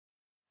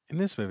In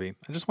this movie,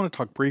 I just want to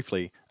talk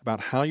briefly about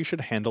how you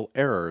should handle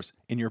errors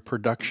in your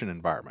production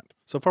environment.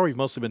 So far, we've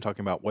mostly been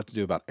talking about what to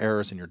do about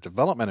errors in your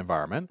development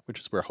environment, which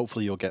is where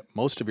hopefully you'll get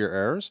most of your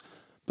errors,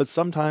 but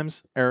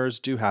sometimes errors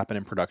do happen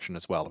in production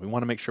as well, and we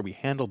want to make sure we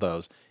handle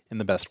those in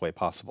the best way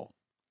possible.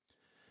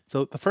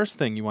 So the first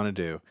thing you want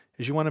to do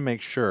is you want to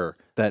make sure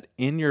that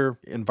in your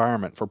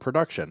environment for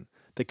production,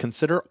 the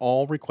consider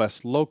all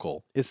requests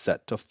local is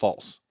set to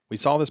false. We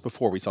saw this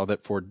before. We saw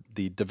that for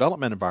the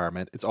development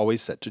environment, it's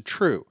always set to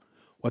true.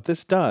 What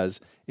this does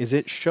is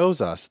it shows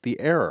us the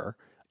error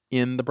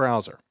in the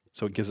browser.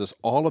 So it gives us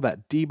all of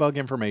that debug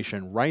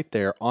information right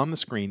there on the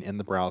screen in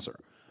the browser.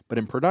 But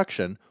in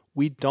production,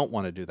 we don't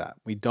want to do that.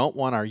 We don't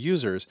want our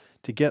users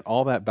to get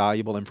all that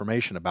valuable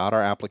information about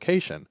our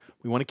application.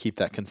 We want to keep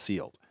that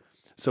concealed.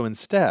 So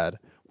instead,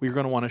 we're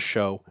going to want to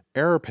show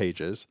error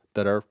pages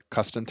that are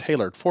custom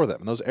tailored for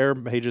them. And those error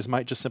pages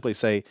might just simply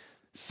say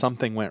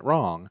something went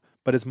wrong,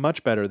 but it's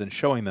much better than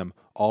showing them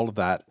all of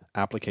that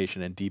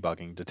application and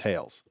debugging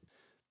details.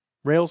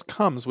 Rails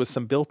comes with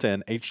some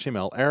built-in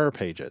HTML error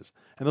pages,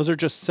 and those are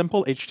just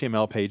simple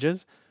HTML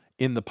pages.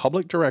 In the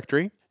public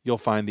directory, you'll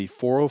find the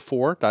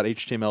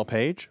 404.html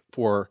page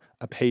for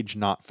a page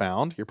not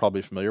found. You're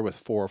probably familiar with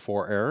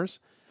 404 errors.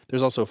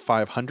 There's also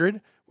 500,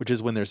 which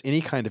is when there's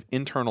any kind of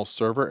internal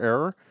server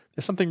error.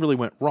 If something really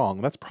went wrong,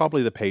 that's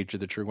probably the page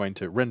that you're going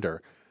to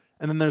render.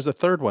 And then there's a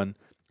third one,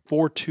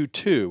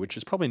 422, which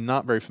is probably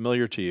not very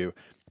familiar to you,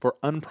 for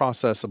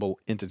unprocessable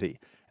entity.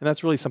 And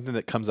that's really something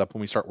that comes up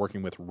when we start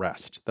working with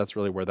REST. That's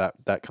really where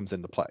that comes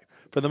into play.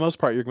 For the most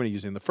part, you're going to be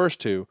using the first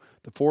two,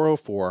 the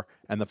 404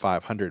 and the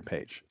 500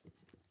 page.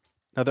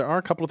 Now, there are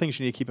a couple of things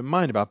you need to keep in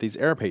mind about these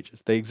error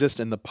pages. They exist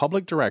in the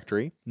public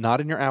directory, not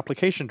in your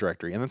application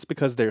directory, and that's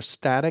because they're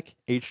static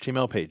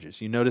HTML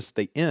pages. You notice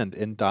they end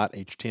in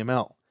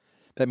 .html.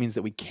 That means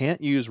that we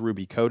can't use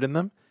Ruby code in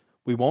them.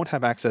 We won't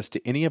have access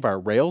to any of our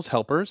Rails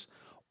helpers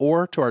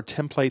or to our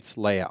templates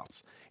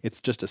layouts. It's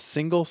just a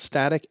single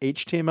static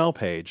HTML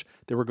page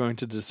that we're going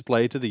to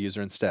display to the user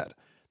instead.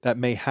 That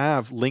may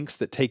have links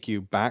that take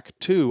you back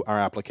to our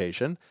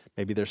application.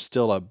 Maybe there's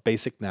still a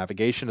basic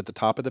navigation at the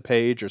top of the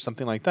page or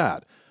something like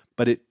that,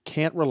 but it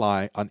can't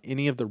rely on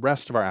any of the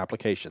rest of our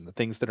application, the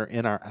things that are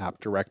in our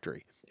app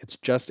directory. It's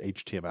just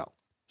HTML.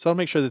 So I'll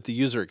make sure that the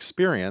user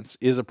experience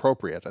is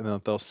appropriate and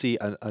that they'll see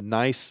a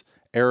nice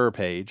error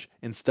page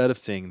instead of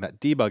seeing that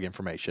debug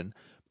information.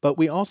 But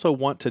we also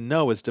want to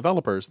know as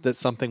developers that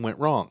something went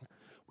wrong.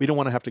 We don't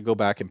want to have to go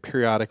back and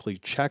periodically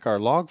check our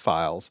log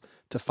files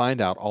to find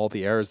out all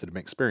the errors that have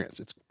been experienced.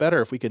 It's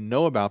better if we can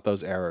know about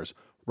those errors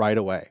right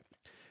away.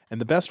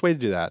 And the best way to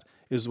do that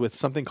is with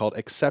something called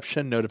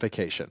exception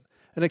notification.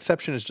 An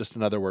exception is just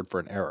another word for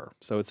an error.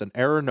 So it's an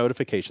error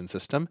notification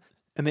system.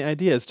 And the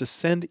idea is to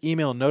send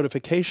email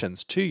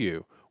notifications to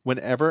you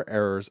whenever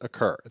errors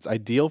occur. It's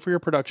ideal for your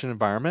production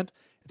environment.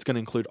 It's going to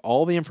include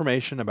all the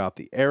information about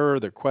the error,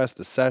 the request,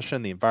 the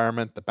session, the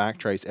environment, the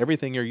backtrace,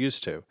 everything you're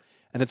used to.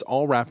 And it's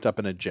all wrapped up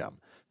in a gem.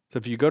 So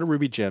if you go to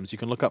Ruby Gems, you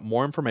can look up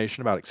more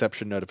information about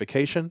exception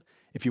notification.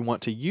 If you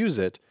want to use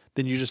it,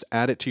 then you just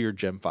add it to your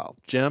gem file.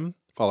 Gem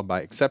followed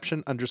by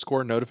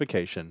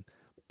exception_notification,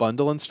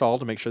 bundle install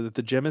to make sure that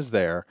the gem is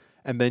there,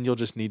 and then you'll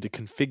just need to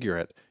configure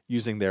it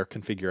using their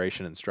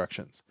configuration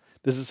instructions.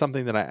 This is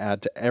something that I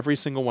add to every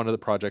single one of the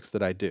projects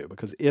that I do,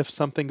 because if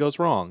something goes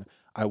wrong,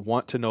 I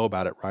want to know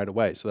about it right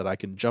away so that I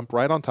can jump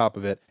right on top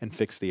of it and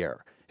fix the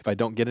error. If I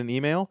don't get an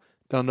email,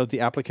 then I'll know the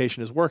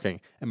application is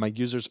working and my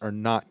users are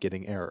not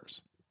getting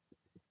errors.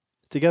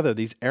 Together,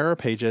 these error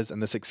pages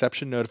and this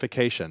exception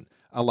notification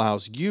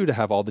allows you to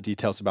have all the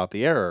details about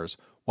the errors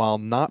while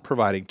not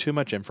providing too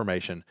much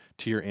information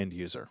to your end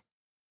user.